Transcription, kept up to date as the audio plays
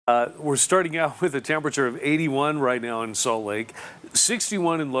We're starting out with a temperature of 81 right now in Salt Lake,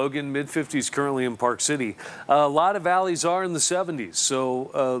 61 in Logan, mid-50s currently in Park City. A lot of valleys are in the 70s,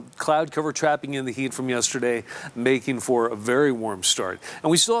 so cloud cover trapping in the heat from yesterday, making for a very warm start. And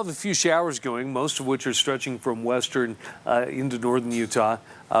we still have a few showers going, most of which are stretching from western into northern Utah,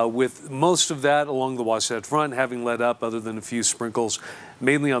 with most of that along the Wasatch Front having let up other than a few sprinkles,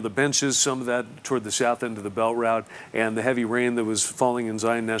 mainly on the benches, some of that toward the south end of the belt route, and the heavy rain that was falling in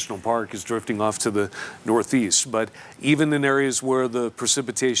Zion National Park is drifting off to the northeast. But even in areas where the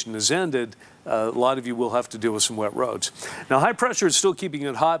precipitation has ended, a lot of you will have to deal with some wet roads. Now, high pressure is still keeping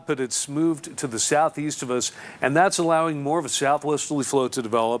it hot, but it's moved to the southeast of us, and that's allowing more of a southwesterly flow to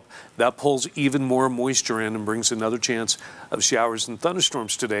develop. That pulls even more moisture in and brings another chance of showers and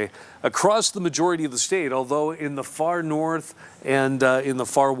thunderstorms today across the majority of the state, although in the far north and in the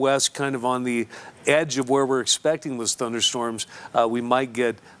far west, kind of on the edge of where we're expecting those thunderstorms, we might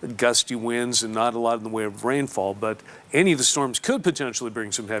get gusty winds and not a lot in the way of rainfall, but any of the storms could potentially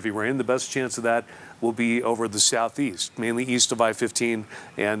bring some heavy rain. The best chance of that will be over the southeast, mainly east of I-15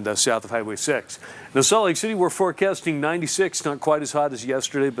 and south of Highway 6. Now, Salt Lake City, we're forecasting 96, not quite as hot as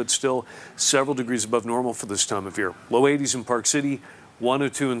yesterday, but still several degrees above normal for this time of year. Low 80s in Park City,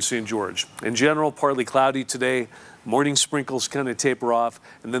 102 in St. George. In general, partly cloudy today. Morning sprinkles kind of taper off,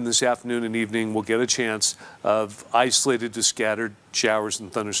 and then this afternoon and evening we'll get a chance of isolated to scattered showers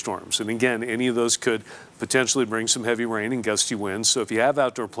and thunderstorms. And again, any of those could potentially bring some heavy rain and gusty winds. So if you have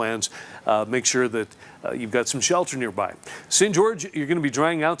outdoor plans, make sure that you've got some shelter nearby. St. George, you're going to be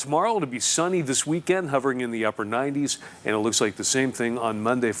drying out tomorrow. It'll be sunny this weekend, hovering in the upper 90s, and it looks like the same thing on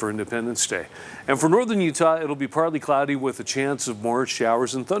Monday for Independence Day. And for northern Utah, it'll be partly cloudy with a chance of more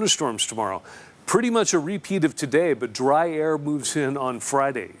showers and thunderstorms tomorrow. Pretty much a repeat of today, but dry air moves in on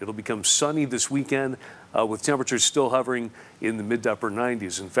Friday. It'll become sunny this weekend with temperatures still hovering in the mid to upper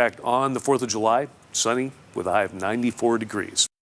 90s. In fact, on the 4th of July, sunny with a high of 94 degrees.